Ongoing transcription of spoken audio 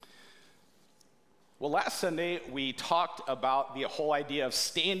Well, last Sunday, we talked about the whole idea of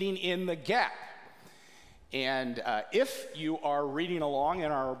standing in the gap. And if you are reading along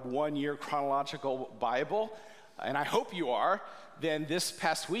in our one-year chronological Bible, and I hope you are, then this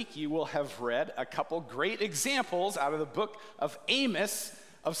past week you will have read a couple great examples out of the book of Amos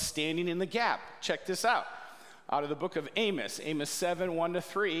of standing in the gap. Check this out. Out of the book of Amos, Amos 7,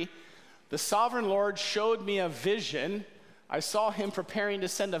 1-3, the sovereign Lord showed me a vision. I saw him preparing to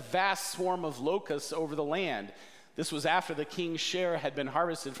send a vast swarm of locusts over the land. This was after the king's share had been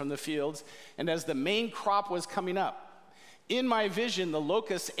harvested from the fields, and as the main crop was coming up. In my vision, the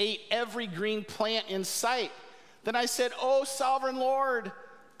locusts ate every green plant in sight. Then I said, "Oh, sovereign Lord,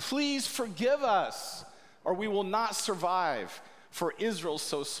 please forgive us, or we will not survive, for Israel's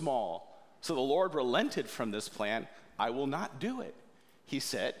so small." So the Lord relented from this plan. "I will not do it," he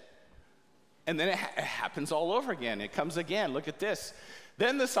said. And then it happens all over again. It comes again. Look at this.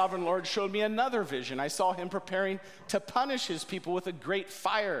 Then the sovereign Lord showed me another vision. I saw him preparing to punish his people with a great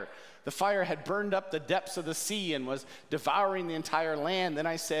fire. The fire had burned up the depths of the sea and was devouring the entire land. Then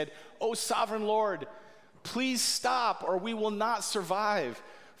I said, "Oh, sovereign Lord, please stop, or we will not survive,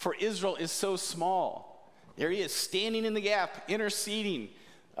 for Israel is so small." There he is, standing in the gap, interceding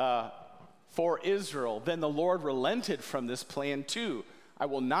for Israel. Then the Lord relented from this plan too. "I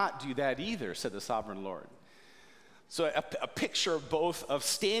will not do that either," said the sovereign Lord. So a picture both of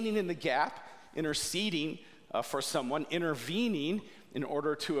standing in the gap, interceding for someone, intervening in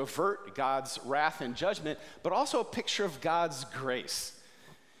order to avert God's wrath and judgment, but also a picture of God's grace.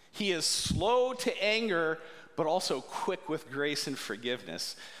 He is slow to anger, but also quick with grace and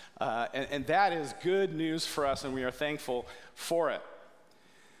forgiveness. And that is good news for us, and we are thankful for it.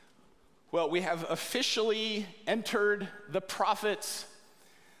 Well, we have officially entered the prophets.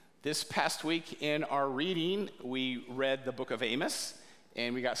 This past week in our reading, we read the book of Amos,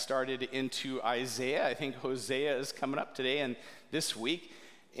 and we got started into Isaiah. I think Hosea is coming up today and this week.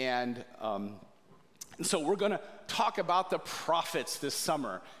 And so we're going to talk about the prophets this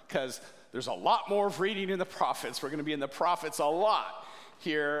summer, because there's a lot more of reading in the prophets. We're going to be in the prophets a lot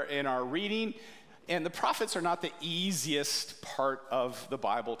here in our reading. And the prophets are not the easiest part of the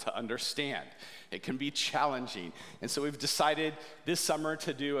Bible to understand. It can be challenging. And so we've decided this summer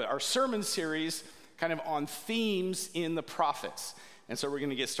to do our sermon series kind of on themes in the prophets. And so we're going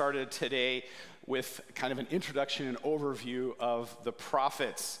to get started today with kind of an introduction and overview of the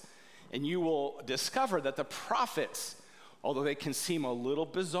prophets. And you will discover that the prophets, although they can seem a little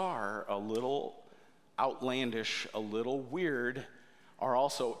bizarre, a little outlandish, a little weird, are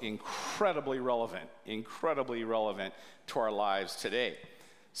also incredibly relevant to our lives today.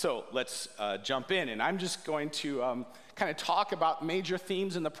 So let's jump in, and I'm just going to kind of talk about major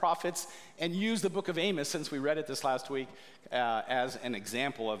themes in the prophets and use the book of Amos, since we read it this last week, as an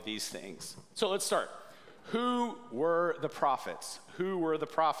example of these things. So let's start. Who were the prophets? Who were the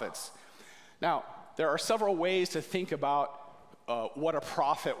prophets? Now, there are several ways to think about what a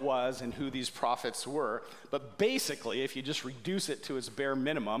prophet was and who these prophets were. But basically, if you just reduce it to its bare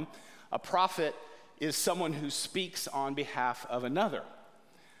minimum, a prophet is someone who speaks on behalf of another.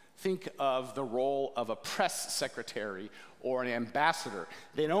 Think of the role of a press secretary or an ambassador.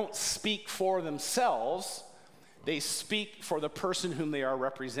 They don't speak for themselves. They speak for the person whom they are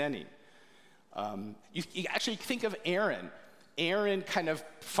representing. You actually think of Aaron. Aaron kind of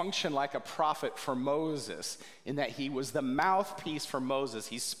functioned like a prophet for Moses in that he was the mouthpiece for Moses.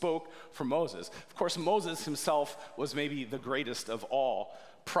 He spoke for Moses. Of course, Moses himself was maybe the greatest of all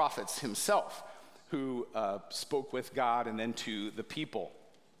prophets himself, who spoke with God and then to the people.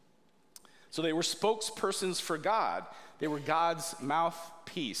 So they were spokespersons for God. They were God's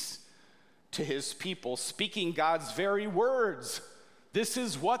mouthpiece to his people, speaking God's very words. This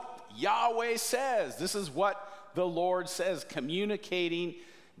is what Yahweh says. This is what the Lord says, communicating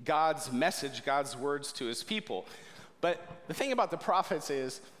God's message, God's words to his people. But the thing about the prophets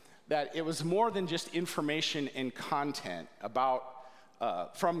is that it was more than just information and content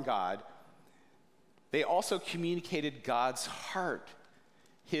from God. They also communicated God's heart,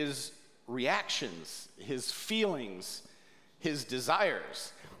 his reactions, his feelings, his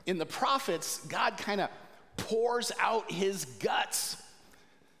desires. In the prophets, God kind of pours out his guts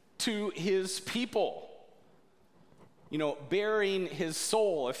to his people, bearing his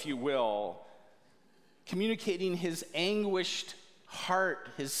soul, if you will, communicating his anguished heart,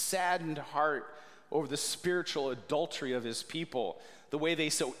 his saddened heart over the spiritual adultery of his people, the way they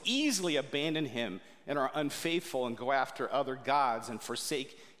so easily abandon him and are unfaithful and go after other gods and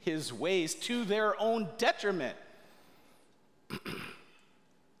forsake his ways to their own detriment.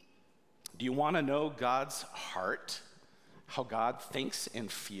 Do you want to know God's heart, how God thinks and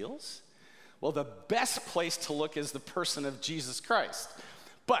feels? Well, the best place to look is the person of Jesus Christ.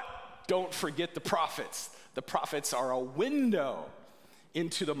 But don't forget the prophets. The prophets are a window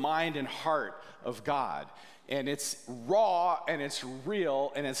into the mind and heart of God. And it's raw, and it's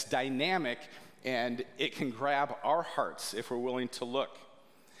real, and it's dynamic, and it can grab our hearts if we're willing to look.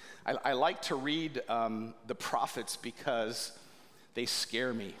 I like to read the prophets because they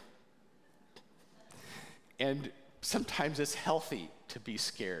scare me. And sometimes it's healthy to be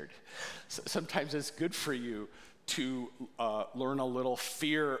scared. Sometimes it's good for you to learn a little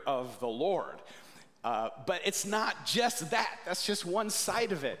fear of the Lord. But it's not just that. That's just one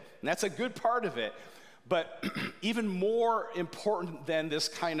side of it. And that's a good part of it. But even more important than this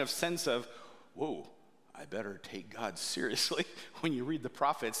kind of sense of, whoa, I better take God seriously when you read the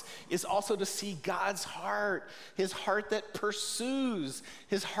prophets, is also to see God's heart, his heart that pursues,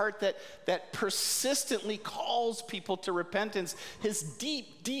 his heart that persistently calls people to repentance, his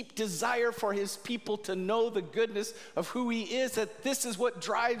deep, deep desire for his people to know the goodness of who he is, that this is what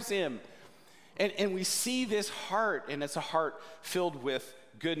drives him. And we see this heart, and it's a heart filled with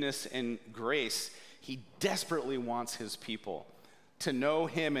goodness and grace. He desperately wants his people to know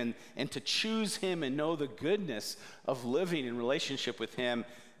him and to choose him and know the goodness of living in relationship with him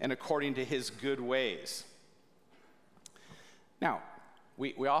and according to his good ways. Now,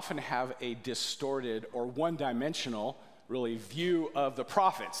 we often have a distorted or one-dimensional, really, view of the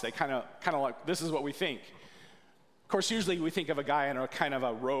prophets. They kind of like, this is what we think. Of course, usually we think of a guy in a kind of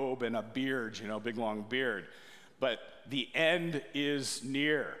a robe and a beard, big long beard. But the end is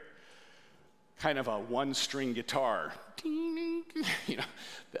near. Kind of a one-string guitar,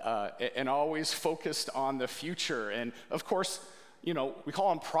 and always focused on the future. And of course, we call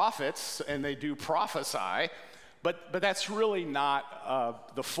them prophets, and they do prophesy, but that's really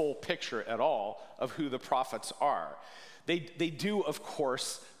not the full picture at all of who the prophets are. They do, of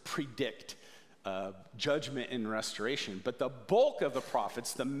course, predict judgment and restoration, but the bulk of the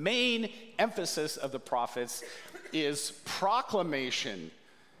prophets, the main emphasis of the prophets, is proclamation.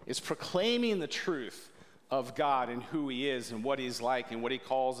 It's proclaiming the truth of God and who he is and what he's like and what he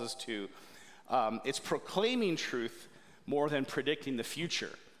calls us to. It's proclaiming truth more than predicting the future.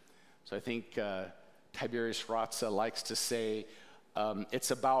 So I think Tiberius Ratza likes to say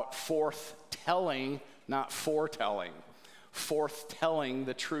it's about forthtelling, not foretelling. Forthtelling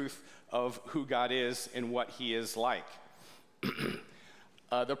the truth of who God is and what he is like.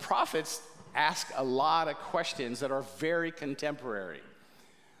 The prophets ask a lot of questions that are very contemporary.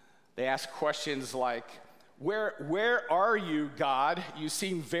 They ask questions like, where are you, God? You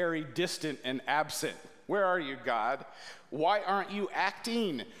seem very distant and absent. Where are you, God? Why aren't you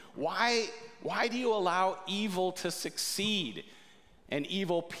acting? Why do you allow evil to succeed and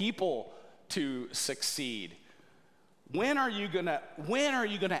evil people to succeed? When are you gonna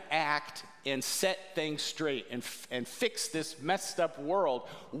act and set things straight and fix this messed up world?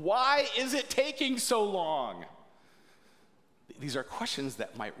 Why is it taking so long? These are questions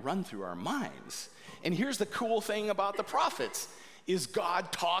that might run through our minds. And here's the cool thing about the prophets is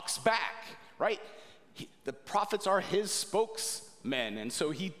God talks back, right? The prophets are his spokesmen, and so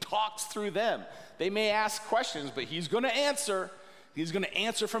he talks through them. They may ask questions, but he's going to answer. He's going to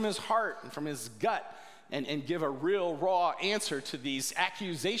answer from his heart and from his gut and give a real raw answer to these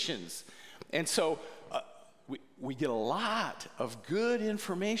accusations. And so we get a lot of good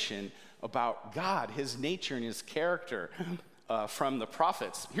information about God, his nature and his character from the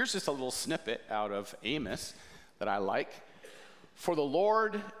prophets. Here's just a little snippet out of Amos that I like. For the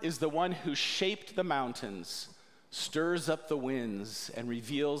Lord is the one who shaped the mountains, stirs up the winds, and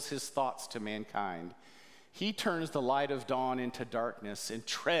reveals his thoughts to mankind. He turns the light of dawn into darkness and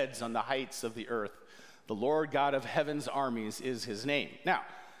treads on the heights of the earth. The Lord God of heaven's armies is his name. Now,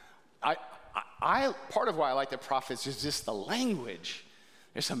 I part of why I like the prophets is just the language.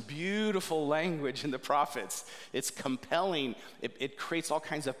 There's some beautiful language in the prophets. It's compelling. It creates all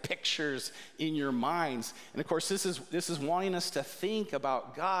kinds of pictures in your minds. And of course, this is wanting us to think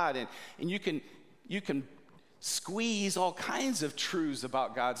about God, and you can squeeze all kinds of truths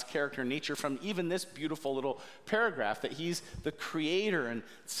about God's character and nature from even this beautiful little paragraph, that he's the creator and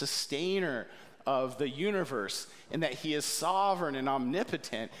sustainer of the universe, and that he is sovereign and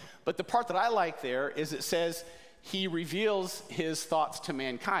omnipotent. But the part that I like there is it says, he reveals his thoughts to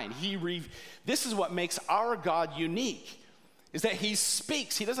mankind. This is what makes our God unique, is that he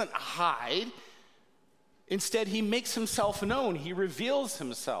speaks. He doesn't hide. Instead, he makes himself known. He reveals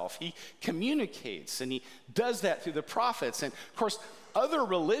himself. He communicates, and he does that through the prophets. And of course, other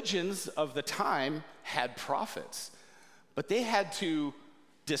religions of the time had prophets, but they had to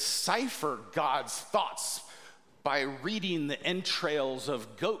decipher God's thoughts by reading the entrails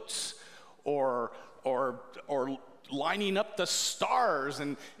of goats or lining up the stars,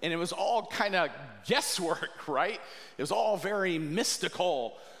 and it was all kind of guesswork, right? It was all very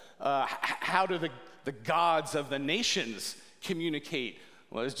mystical. How do the gods of the nations communicate?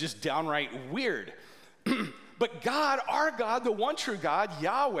 Well, it's just downright weird. But God, our God, the one true God,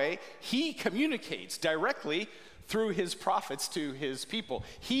 Yahweh, he communicates directly through his prophets to his people.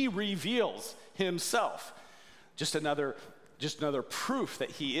 He reveals himself. Just another proof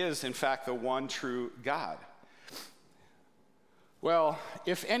that he is, in fact, the one true God. Well,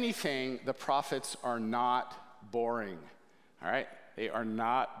 if anything, the prophets are not boring, all right? They are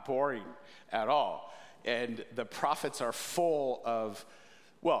not boring at all. And the prophets are full of,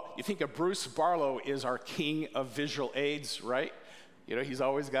 well, you think of Bruce Barlow is our king of visual aids, right? You know, he's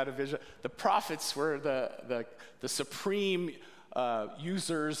always got a visual. The prophets were the supreme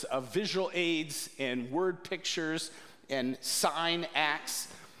users of visual aids and word pictures and sign acts.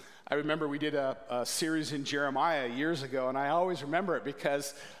 I remember we did a series in Jeremiah years ago, and I always remember it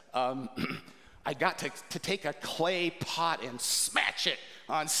because I got to take a clay pot and smash it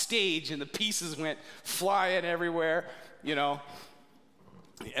on stage, and the pieces went flying everywhere, you know.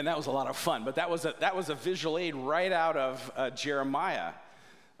 And that was a lot of fun. But that was a visual aid right out of Jeremiah,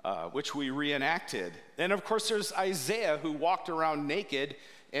 which we reenacted. And of course, there's Isaiah, who walked around naked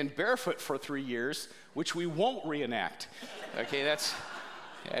and barefoot for 3 years, which we won't reenact. Okay, that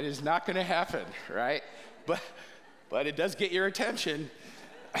is not going to happen, right? But it does get your attention.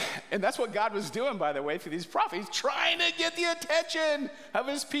 And that's what God was doing, by the way, through these prophets. He's trying to get the attention of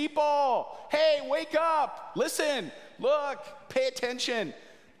his people. Hey, wake up, listen, look, pay attention.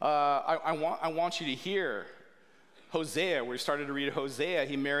 I want you to hear Hosea. We started to read Hosea.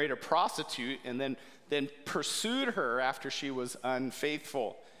 He married a prostitute and then pursued her after she was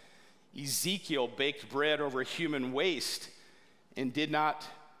unfaithful. Ezekiel baked bread over human waste and did not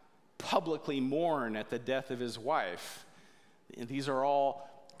publicly mourn at the death of his wife. And these are all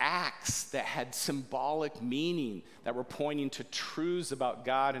acts that had symbolic meaning, that were pointing to truths about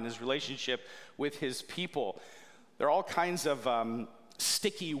God and his relationship with his people. There are all kinds of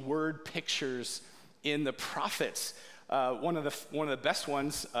sticky word pictures in the prophets. One of the best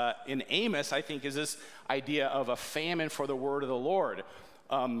ones in Amos, I think, is this idea of a famine for the word of the Lord.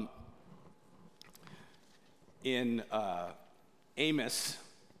 In Amos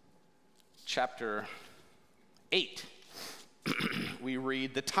chapter 8, we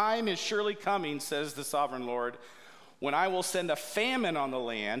read, "The time is surely coming, says the sovereign Lord, when I will send a famine on the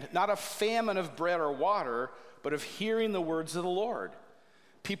land, not a famine of bread or water, but of hearing the words of the Lord.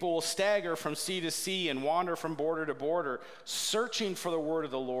 People will stagger from sea to sea and wander from border to border, searching for the word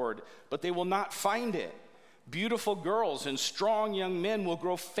of the Lord, but they will not find it. Beautiful girls and strong young men will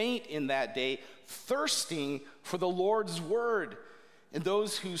grow faint in that day, thirsting for the Lord's word. And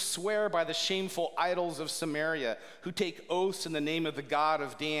those who swear by the shameful idols of Samaria, who take oaths in the name of the God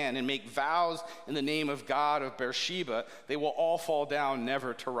of Dan and make vows in the name of God of Beersheba, they will all fall down,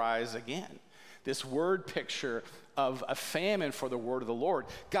 never to rise again." This word picture of a famine for the word of the Lord.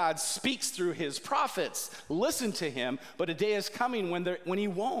 God speaks through his prophets. Listen to him, but a day is coming when he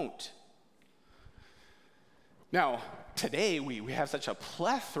won't. Now, today we have such a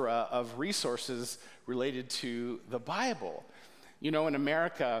plethora of resources related to the Bible. You know, in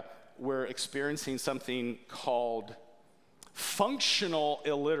America, we're experiencing something called functional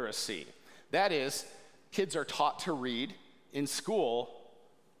illiteracy. That is, kids are taught to read in school,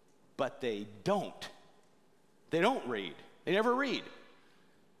 but they don't. They don't read. They never read.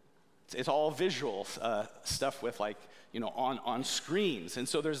 It's all visual stuff with, like, you know, on screens. And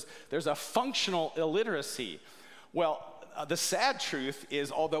so there's a functional illiteracy. Well, the sad truth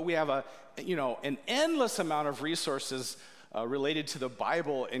is, although we have an endless amount of resources related to the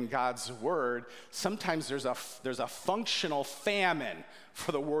Bible and God's word, sometimes there's a functional famine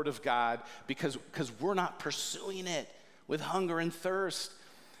for the word of God because we're not pursuing it with hunger and thirst.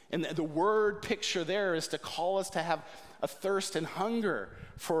 And the word picture there is to call us to have a thirst and hunger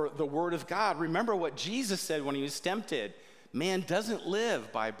for the word of God. Remember what Jesus said when he was tempted. Man doesn't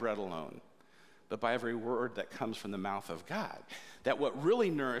live by bread alone, but by every word that comes from the mouth of God. That what really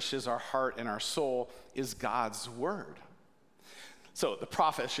nourishes our heart and our soul is God's word. So the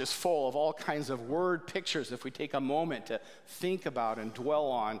prophet is just full of all kinds of word pictures, if we take a moment to think about and dwell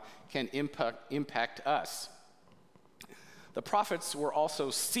on, can impact us. The prophets were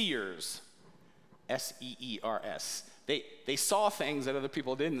also seers, S-E-E-R-S. They saw things that other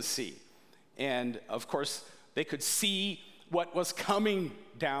people didn't see. And of course, they could see what was coming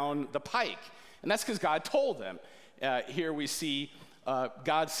down the pike. And that's because God told them. Here we see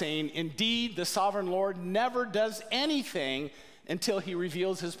God saying, "Indeed, the sovereign Lord never does anything until he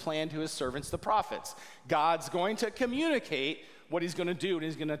reveals his plan to his servants, the prophets. God's going to communicate what he's going to do, and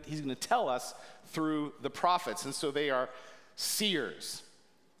he's going to tell us through the prophets. And so they are seers.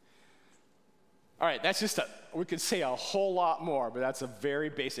 All right, that's just we could say a whole lot more, but that's a very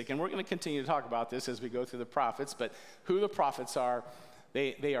basic. And we're going to continue to talk about this as we go through the prophets. But who the prophets are,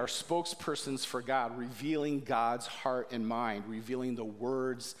 they are spokespersons for God, revealing God's heart and mind, revealing the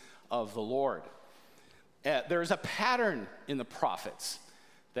words of the Lord. There's a pattern in the prophets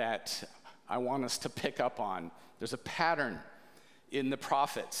that I want us to pick up on. There's a pattern in the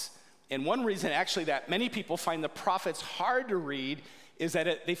prophets. And one reason, actually, that many people find the prophets hard to read is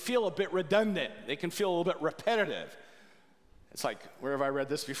that they feel a bit redundant. They can feel a little bit repetitive. It's like, where have I read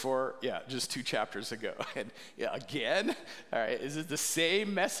this before? Yeah, just 2 chapters ago. And yeah, again? All right, is it the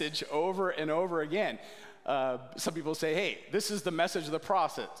same message over and over again? Some people say, hey, this is the message of the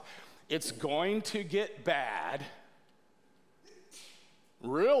prophets. It's going to get bad,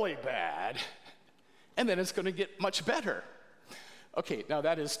 really bad, and then it's going to get much better. Okay, now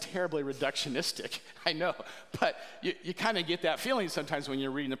that is terribly reductionistic, I know, but you kind of get that feeling sometimes when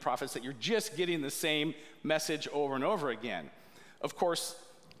you're reading the prophets that you're just getting the same message over and over again. Of course,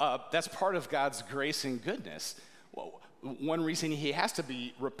 that's part of God's grace and goodness. Well, one reason he has to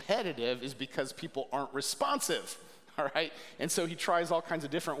be repetitive is because people aren't responsive, all right? And so he tries all kinds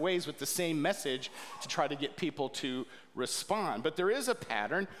of different ways with the same message to try to get people to respond. But there is a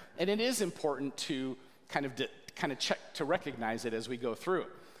pattern, and it is important to kind of check to recognize it as we go through.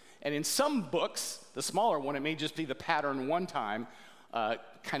 And in some books, the smaller one, it may just be the pattern one time.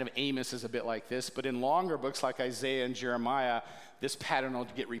 Kind of Amos is a bit like this. But in longer books like Isaiah and Jeremiah, this pattern will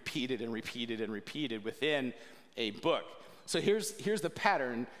get repeated and repeated and repeated within a book. So here's the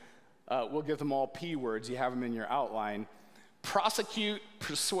pattern. We'll give them all P words. You have them in your outline. Prosecute,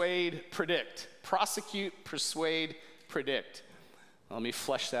 persuade, predict. Prosecute, persuade, predict. Let me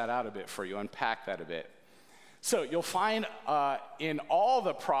flesh that out a bit for you, unpack that a bit. So you'll find in all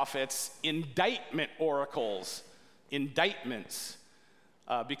the prophets indictment oracles, indictments,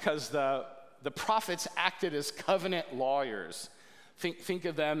 because the prophets acted as covenant lawyers. Think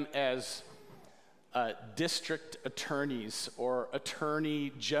of them as district attorneys or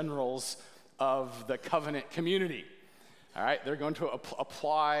attorney generals of the covenant community. All right, they're going to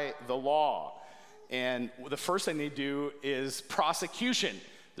apply the law. And the first thing they do is prosecution.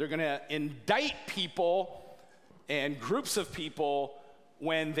 They're going to indict people and groups of people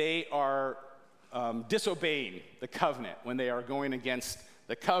when they are disobeying the covenant, when they are going against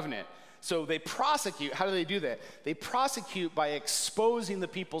the covenant. So they prosecute. How do they do that? They prosecute by exposing the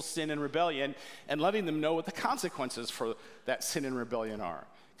people's sin and rebellion and letting them know what the consequences for that sin and rebellion are,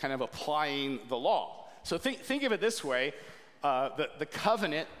 kind of applying the law. So think of it this way. The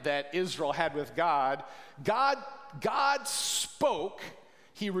covenant that Israel had with God spoke.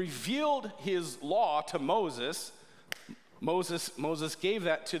 He revealed his law to Moses. Moses gave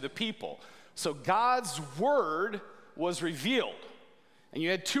that to the people. So God's word was revealed. And you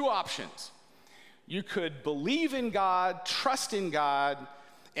had 2 options. You could believe in God, trust in God,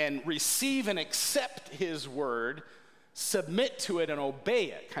 and receive and accept his word, submit to it and obey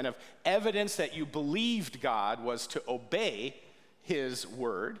it. Kind of evidence that you believed God was to obey his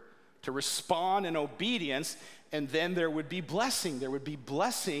word, to respond in obedience, and then there would be blessing. There would be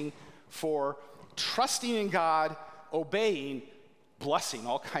blessing for trusting in God, obeying, blessing.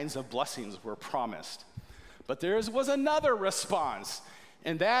 All kinds of blessings were promised. But there was another response,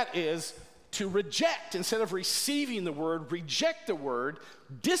 and that is to reject. Instead of receiving the word, reject the word,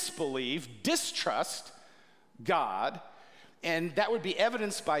 disbelieve, distrust God, and that would be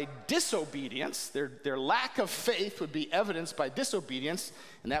evidenced by disobedience. Their lack of faith would be evidenced by disobedience,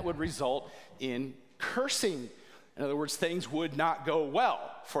 and that would result in cursing. In other words, things would not go well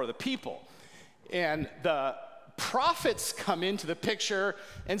for the people. And the prophets come into the picture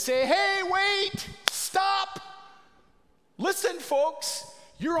and say, hey, wait, stop. Listen, folks,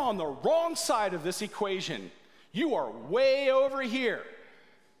 you're on the wrong side of this equation. You are way over here.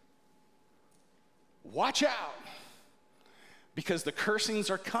 Watch out, because the cursings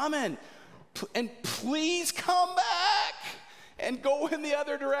are coming. And please come back and go in the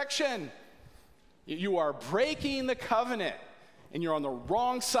other direction. You are breaking the covenant, and you're on the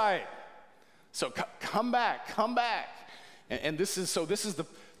wrong side. So come back. And this is the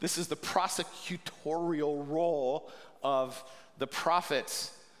prosecutorial role of the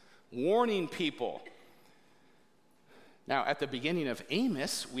prophets, warning people. Now, at the beginning of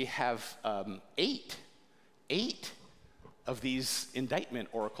Amos, we have 8 of these indictment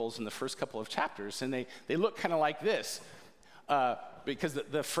oracles in the first couple of chapters, and they look kind of like this, because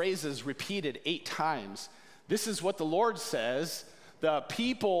the phrase is repeated 8 times. This is what the Lord says, the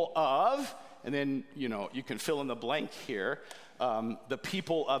people of, and then, you can fill in the blank here, the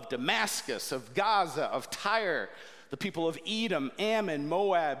people of Damascus, of Gaza, of Tyre, the people of Edom, Ammon,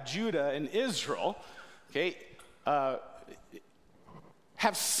 Moab, Judah, and Israel, okay,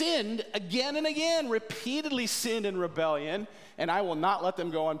 have sinned again and again, repeatedly sinned in rebellion, and I will not let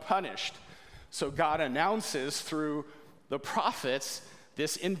them go unpunished. So God announces through the prophets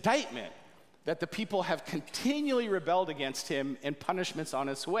this indictment that the people have continually rebelled against him and punishment's on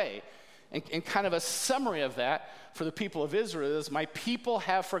its way. And kind of a summary of that for the people of Israel is, my people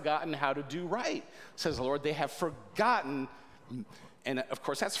have forgotten how to do right, says the Lord. They have forgotten, and of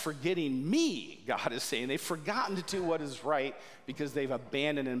course that's forgetting me, God is saying. They've forgotten to do what is right because they've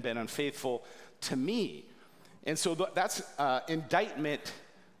abandoned and been unfaithful to me. And so that's indictment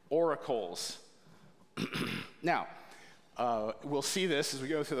oracles. Now, we'll see this as we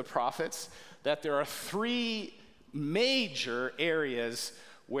go through the prophets, that there are three major areas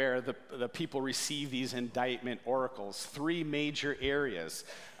where the people receive these indictment oracles. Three major areas: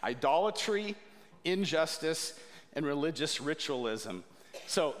 idolatry, injustice, and religious ritualism.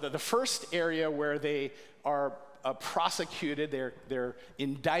 So the first area where they are prosecuted, they're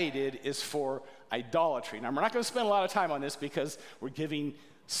indicted, is for idolatry. Now, we're not going to spend a lot of time on this because we're giving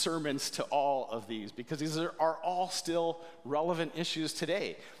sermons to all of these, because these are all still relevant issues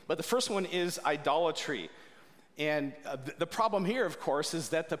today. But the first one is idolatry. And the problem here, of course, is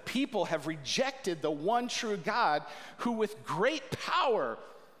that the people have rejected the one true God who with great power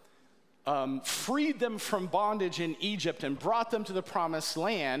freed them from bondage in Egypt and brought them to the promised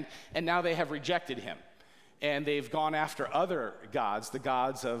land, and now they have rejected him. And they've gone after other gods, the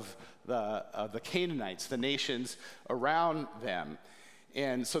gods of the Canaanites, the nations around them.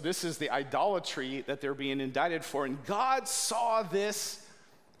 And so this is the idolatry that they're being indicted for. And God saw this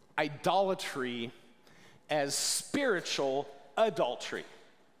idolatry as spiritual adultery,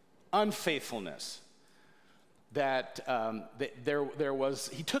 unfaithfulness. That there was,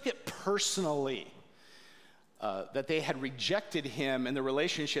 he took it personally, that they had rejected him and the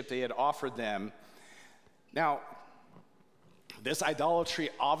relationship they had offered them. Now, this idolatry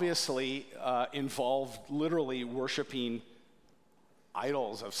obviously involved literally worshiping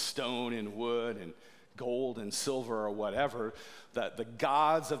idols of stone and wood and gold and silver or whatever, the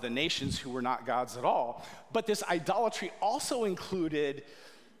gods of the nations who were not gods at all. But this idolatry also included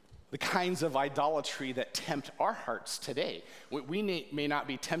the kinds of idolatry that tempt our hearts today. We may not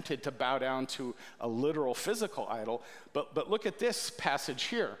be tempted to bow down to a literal physical idol, but look at this passage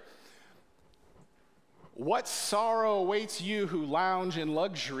here. What sorrow awaits you who lounge in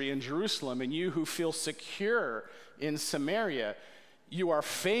luxury in Jerusalem, and you who feel secure in Samaria? You are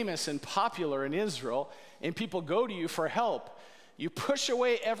famous and popular in Israel, and people go to you for help. You push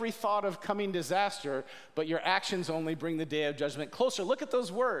away every thought of coming disaster, but your actions only bring the day of judgment closer. Look at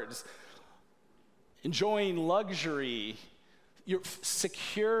those words. Enjoying luxury, your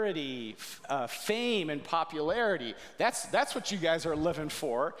security, fame, and popularity. That's what you guys are living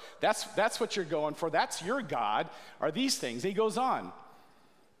for. That's what you're going for. That's your God, are these things. He goes on.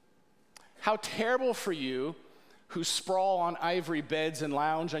 How terrible for you who sprawl on ivory beds and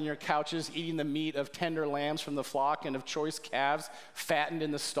lounge on your couches, eating the meat of tender lambs from the flock and of choice calves fattened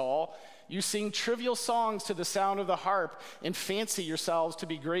in the stall. You sing trivial songs to the sound of the harp and fancy yourselves to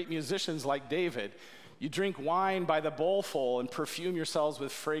be great musicians like David. You drink wine by the bowlful and perfume yourselves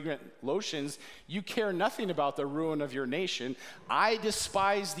with fragrant lotions. You care nothing about the ruin of your nation. I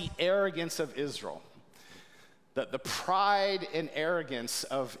despise the arrogance of Israel. The pride and arrogance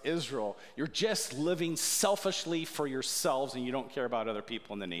of Israel. You're just living selfishly for yourselves and you don't care about other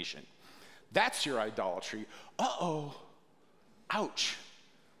people in the nation. That's your idolatry. Uh-oh, ouch.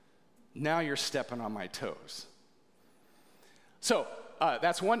 Now you're stepping on my toes. So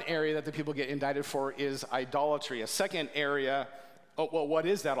that's one area that the people get indicted for, is idolatry. A second area, what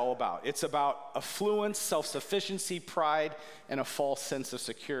is that all about? It's about affluence, self-sufficiency, pride, and a false sense of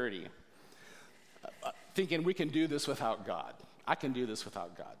security. Thinking we can do this without God. I can do this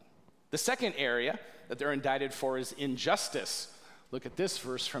without God. The second area that they're indicted for is injustice. Look at this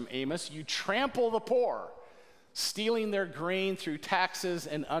verse from Amos. You trample the poor, stealing their grain through taxes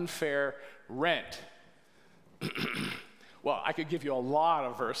and unfair rent. Well, I could give you a lot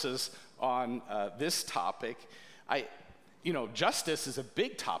of verses on this topic. Justice is a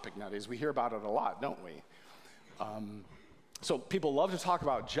big topic nowadays. We hear about it a lot, don't we? So people love to talk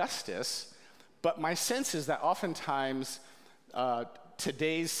about justice. But my sense is that oftentimes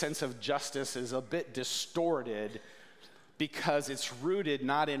today's sense of justice is a bit distorted because it's rooted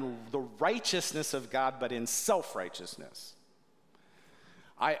not in the righteousness of God, but in self-righteousness.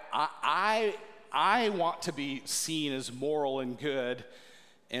 I I want to be seen as moral and good,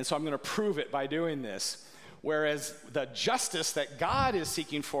 and so I'm going to prove it by doing this. Whereas the justice that God is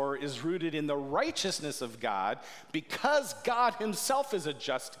seeking for is rooted in the righteousness of God. Because God himself is a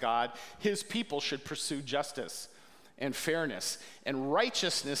just God, his people should pursue justice and fairness. And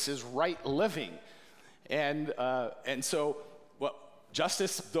righteousness is right living. And so, well,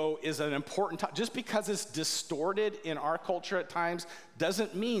 justice, though, is an important topic. Just because it's distorted in our culture at times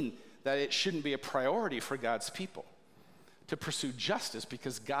doesn't mean that it shouldn't be a priority for God's people to pursue justice,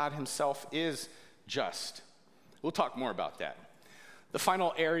 because God himself is just. We'll talk more about that. The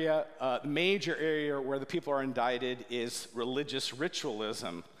final area, major area where the people are indicted is religious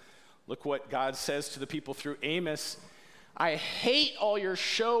ritualism. Look what God says to the people through Amos. I hate all your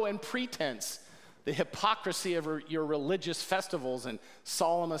show and pretense, the hypocrisy of your religious festivals and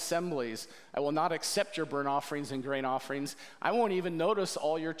solemn assemblies. I will not accept your burnt offerings and grain offerings. I won't even notice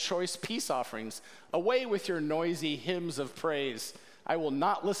all your choice peace offerings. Away with your noisy hymns of praise. I will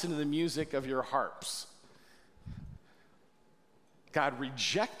not listen to the music of your harps. God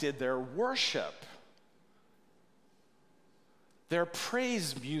rejected their worship, their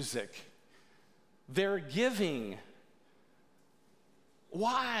praise music, their giving.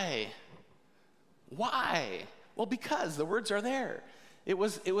 Why? Why? Well, because the words are there. It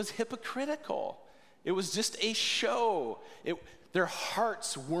was hypocritical. It was just a show. Their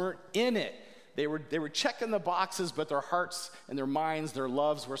hearts weren't in it. They were checking the boxes, but their hearts and their minds, their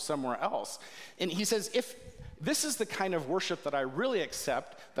loves were somewhere else. And he says, if this is the kind of worship that I really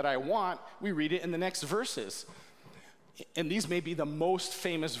accept, that I want, we read it in the next verses. And these may be the most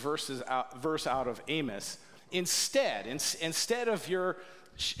famous verse out of Amos. Instead of your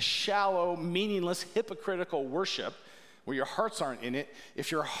shallow, meaningless, hypocritical worship, where your hearts aren't in it,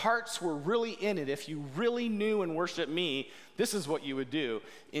 if your hearts were really in it, if you really knew and worshiped me, this is what you would do.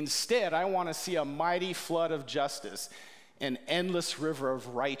 Instead, I want to see a mighty flood of justice, an endless river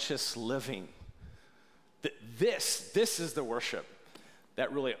of righteous living. This is the worship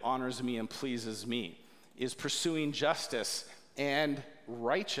that really honors me and pleases me, is pursuing justice and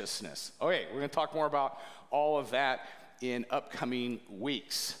righteousness. Okay, we're going to talk more about all of that in upcoming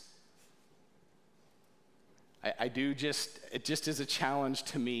weeks. It just is a challenge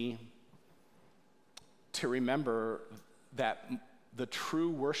to me to remember that the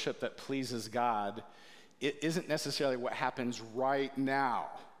true worship that pleases God, it isn't necessarily what happens right now.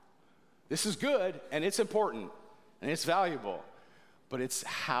 This is good, and it's important, and it's valuable, but it's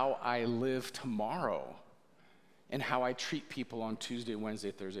how I live tomorrow and how I treat people on Tuesday,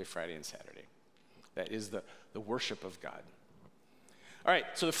 Wednesday, Thursday, Friday, and Saturday. That is the worship of God. All right,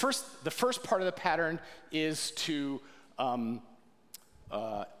 so the first part of the pattern is to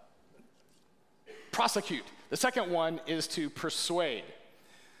prosecute. The second one is to persuade.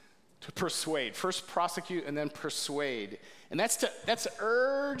 To persuade. First prosecute and then persuade. And that's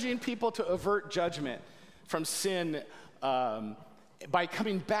urging people to avert judgment from sin by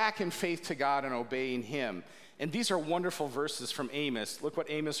coming back in faith to God and obeying him. And these are wonderful verses from Amos. Look what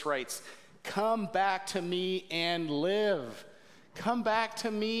Amos writes. Come back to me and live. Come back to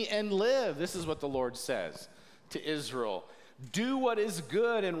me and live. This is what the Lord says to Israel. Do what is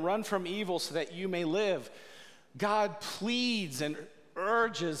good and run from evil so that you may live. God pleads and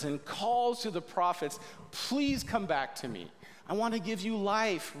urges and calls to the prophets, please come back to me. I want to give you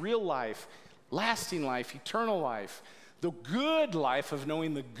life, real life, lasting life, eternal life, the good life of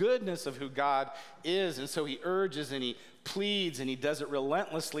knowing the goodness of who God is. And so he urges and he pleads and he does it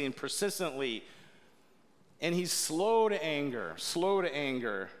relentlessly and persistently. And he's slow to anger.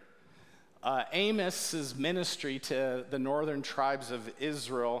 Amos's ministry to the northern tribes of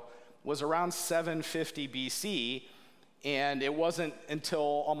Israel was around 750 BC, and it wasn't until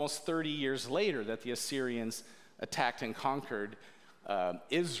almost 30 years later that the Assyrians attacked and conquered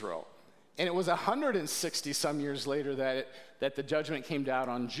Israel. And it was 160 some years later that the judgment came down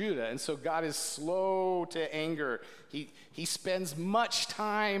on Judah. And so God is slow to anger. He spends much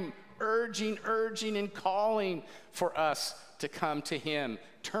time urging and calling for us to come to him.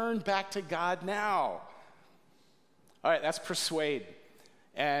 Turn back to God now. All right, that's persuade.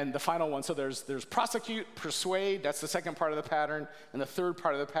 And the final one, so there's prosecute, persuade, that's the second part of the pattern, and the third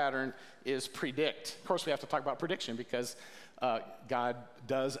part of the pattern is predict. Of course, we have to talk about prediction because God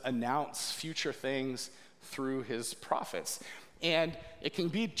does announce future things through his prophets. And it can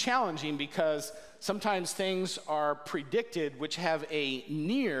be challenging because sometimes things are predicted which have a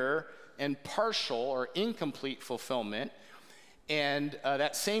near and partial or incomplete fulfillment, and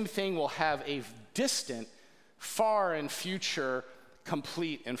that same thing will have a distant, far and future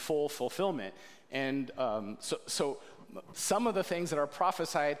complete and full fulfillment. And so some of the things that are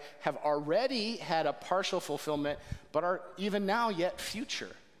prophesied have already had a partial fulfillment, but are even now yet future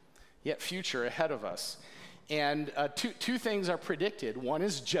ahead of us. And two things are predicted. One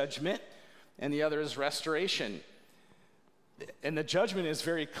is judgment, and the other is restoration. And the judgment is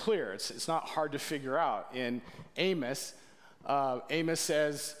very clear. It's not hard to figure out. In Amos, Amos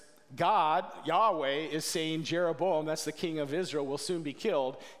says, God, Yahweh, is saying Jeroboam, that's the king of Israel, will soon be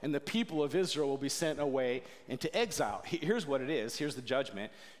killed, and the people of Israel will be sent away into exile. Here's what it is. Here's the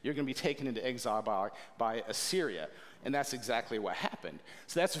judgment. You're going to be taken into exile by Assyria. And that's exactly what happened.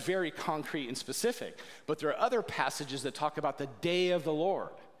 So that's very concrete and specific. But there are other passages that talk about the day of the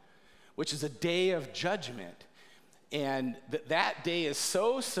Lord, which is a day of judgment. And that day is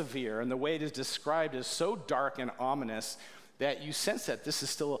so severe, and the way it is described is so dark and ominous that you sense that this is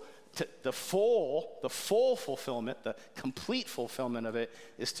still the full fulfillment, the complete fulfillment of it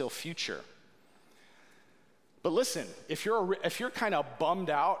is still future. But listen, if you're kind of bummed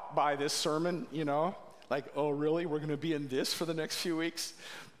out by this sermon, like, oh, really? We're going to be in this for the next few weeks?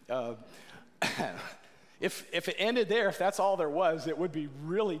 If it ended there, if that's all there was, it would be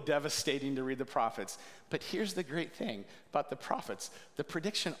really devastating to read the prophets. But here's the great thing about the prophets. The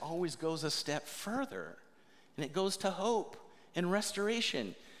prediction always goes a step further, and it goes to hope and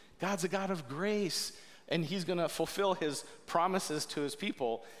restoration. God's a God of grace, and he's going to fulfill his promises to his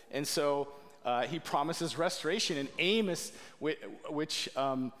people. And so he promises restoration. And Amos, which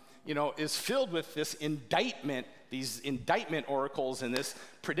is filled with this indictment, these indictment oracles and this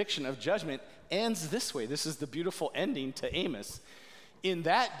prediction of judgment, ends this way. This is the beautiful ending to Amos. In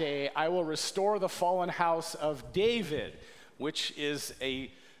that day, I will restore the fallen house of David, which is a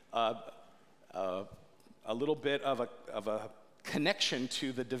little bit of a connection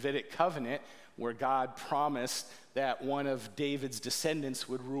to the Davidic covenant, where God promised that one of David's descendants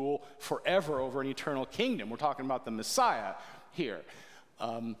would rule forever over an eternal kingdom. We're talking about the Messiah here.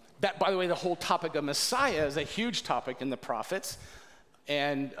 That, by the way, the whole topic of Messiah is a huge topic in the prophets,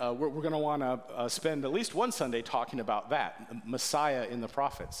 and we're going to want to spend at least one Sunday talking about that, Messiah in the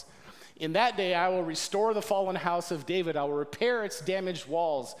prophets. In that day, I will restore the fallen house of David. I will repair its damaged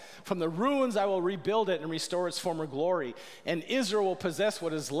walls. From the ruins, I will rebuild it and restore its former glory. And Israel will possess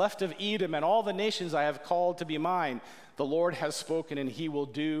what is left of Edom and all the nations I have called to be mine. The Lord has spoken, and he will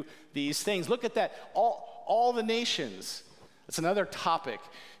do these things. Look at that. All the nations. That's another topic.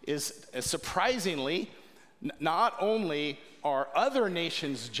 Is surprisingly, not only are other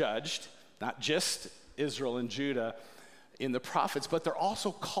nations judged, not just Israel and Judah, in the prophets, but they're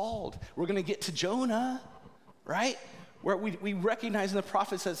also called. We're going to get to Jonah, right? Where we recognize in the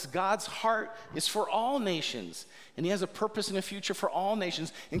prophets that God's heart is for all nations, and he has a purpose and a future for all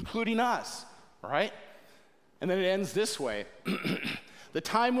nations, including us, right? And then it ends this way. The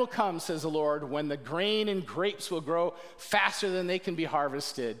time will come, says the Lord, when the grain and grapes will grow faster than they can be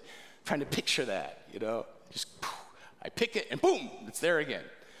harvested. I'm trying to picture that, just I pick it and boom, it's there again.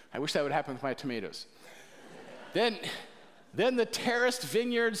 I wish that would happen with my tomatoes. Then the terraced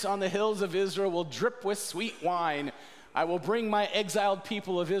vineyards on the hills of Israel will drip with sweet wine. I will bring my exiled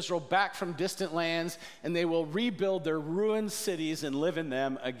people of Israel back from distant lands, and they will rebuild their ruined cities and live in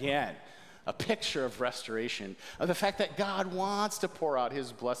them again. A picture of restoration, of the fact that God wants to pour out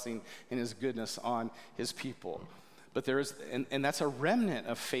his blessing and his goodness on his people. But there is, and that's a remnant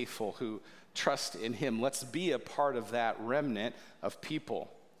of faithful who trust in him. Let's be a part of that remnant of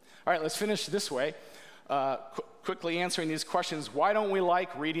people. All right, let's finish this way. Quickly answering these questions. Why don't we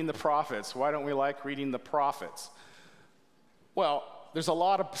like reading the prophets? Why don't we like reading the prophets? Well, there's a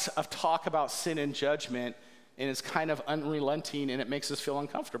lot of talk about sin and judgment, and it's kind of unrelenting, and it makes us feel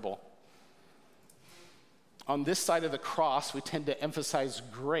uncomfortable. On this side of the cross, we tend to emphasize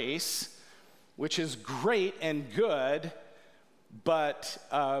grace, which is great and good, but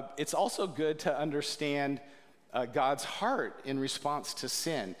it's also good to understand God's heart in response to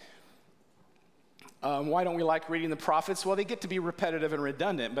sin. Why don't we like reading the prophets? Well, they get to be repetitive and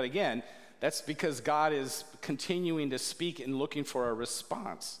redundant, but again, that's because God is continuing to speak and looking for a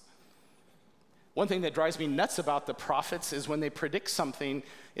response. One thing that drives me nuts about the prophets is when they predict something,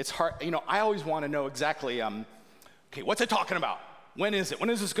 it's hard, I always want to know exactly, okay, what's it talking about? When is it? When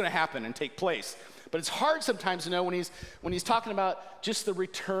is this going to happen and take place? But it's hard sometimes to know when he's talking about just the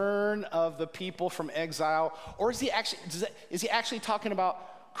return of the people from exile, or is he actually talking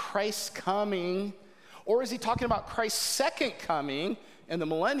about Christ's coming? Or is he talking about Christ's second coming in the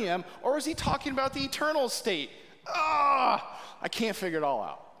millennium? Or is he talking about the eternal state? I can't figure it all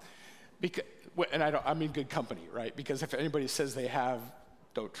out. And I'm in good company, right? Because if anybody says they have,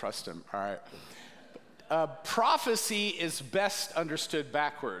 don't trust him, all right? Prophecy is best understood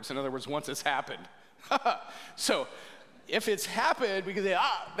backwards. In other words, once it's happened. So if it's happened, we can say,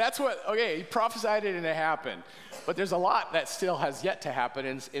 that's what, okay, he prophesied it and it happened. But there's a lot that still has yet to happen,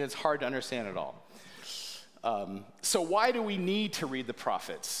 and it's hard to understand it all. So why do we need to read the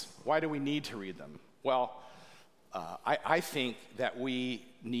prophets? Why do we need to read them? Well, I think that we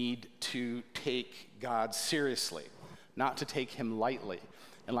need to take God seriously, not to take him lightly.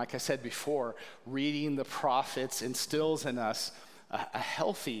 And like I said before, reading the prophets instills in us a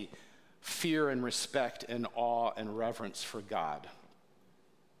healthy fear and respect and awe and reverence for God.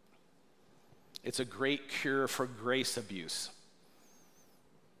 It's a great cure for grace abuse.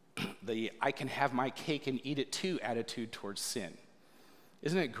 The I can have my cake and eat it too attitude towards sin.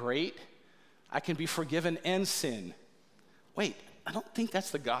 Isn't it great? I can be forgiven and sin. Wait, I don't think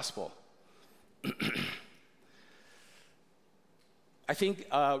that's the gospel. I think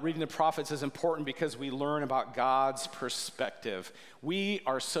reading the prophets is important because we learn about God's perspective. We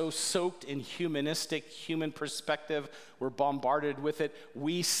are so soaked in human perspective. We're bombarded with it.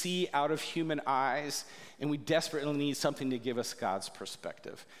 We see out of human eyes, and we desperately need something to give us God's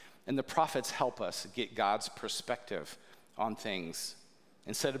perspective. And the prophets help us get God's perspective on things.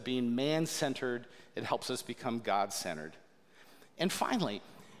 Instead of being man-centered, it helps us become God-centered. And finally,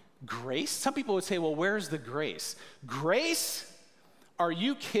 grace. Some people would say, well, where's the grace? Grace? Are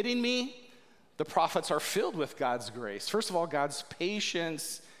you kidding me? The prophets are filled with God's grace. First of all, God's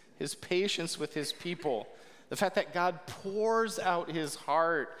patience, his patience with his people. The fact that God pours out his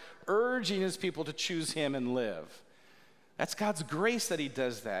heart, urging his people to choose him and live. That's God's grace that he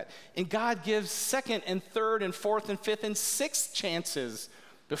does that. And God gives second and third and fourth and fifth and sixth chances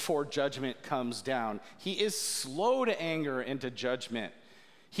before judgment comes down. He is slow to anger and to judgment.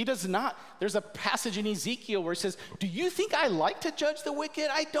 He does not. There's a passage in Ezekiel where he says, do you think I like to judge the wicked?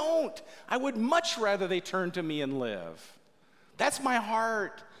 I don't. I would much rather they turn to me and live. That's my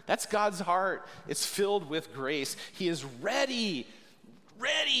heart. That's God's heart. It's filled with grace. He is ready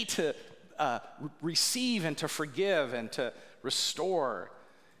to receive and to forgive and to restore.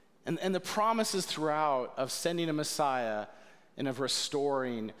 And the promises throughout of sending a Messiah and of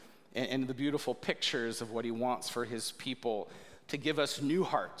restoring and the beautiful pictures of what he wants for his people to give us new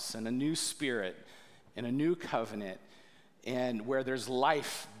hearts and a new spirit and a new covenant, and where there's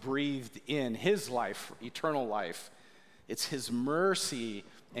life breathed in, his life, eternal life. It's his mercy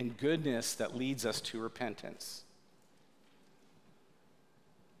and goodness that leads us to repentance.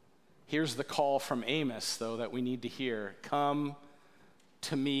 Here's the call from Amos, though, that we need to hear. Come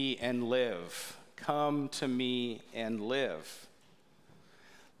to me and live. Come to me and live.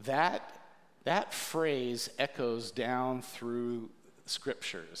 That phrase echoes down through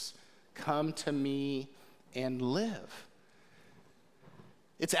scriptures. Come to me and live.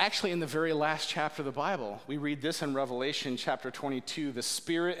 It's actually in the very last chapter of the Bible. We read this in Revelation chapter 22. The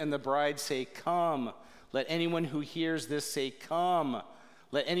Spirit and the bride say, come. Let anyone who hears this say, come.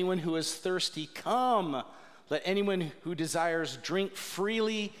 Let anyone who is thirsty come. Let anyone who desires drink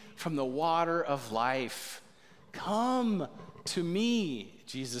freely from the water of life. Come to me,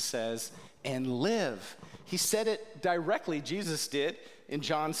 Jesus says, and live. He said it directly, Jesus did, in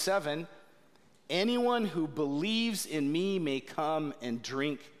John 7. Anyone who believes in me may come and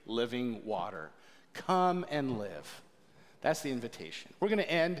drink living water. Come and live. That's the invitation. We're going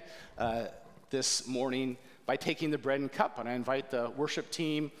to end this morning by taking the bread and cup, and I invite the worship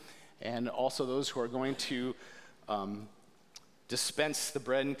team and also those who are going to dispense the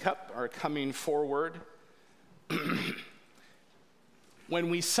bread and cup are coming forward. When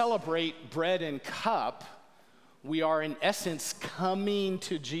we celebrate bread and cup, we are in essence coming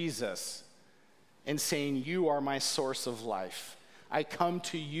to Jesus and saying, you are my source of life. I come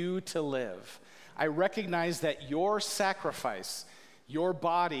to you to live. I recognize that your sacrifice, your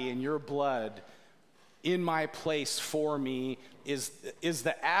body and your blood in my place for me is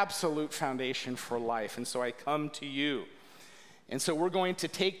the absolute foundation for life. And so I come to you. And so we're going to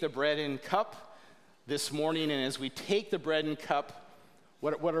take the bread and cup this morning, and as we take the bread and cup,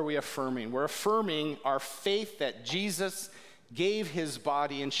 what are we affirming? We're affirming our faith that Jesus gave his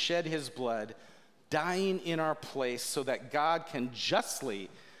body and shed his blood, dying in our place so that God can justly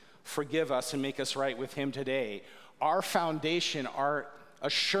forgive us and make us right with him today. Our foundation, our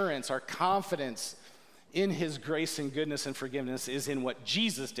assurance, our confidence in his grace and goodness and forgiveness is in what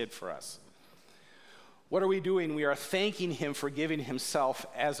Jesus did for us. What are we doing? We are thanking him for giving himself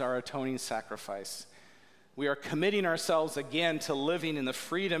as our atoning sacrifice. We are committing ourselves again to living in the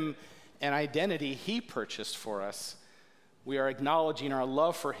freedom and identity he purchased for us. We are acknowledging our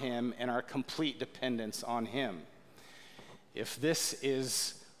love for him and our complete dependence on him. If this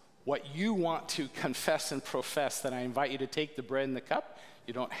is what you want to confess and profess, then I invite you to take the bread and the cup.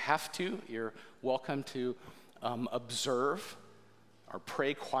 You don't have to. You're welcome to observe or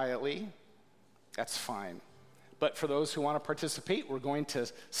pray quietly, that's fine. But for those who want to participate, we're going to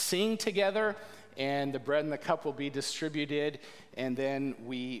sing together, and the bread and the cup will be distributed, and then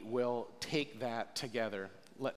we will take that together.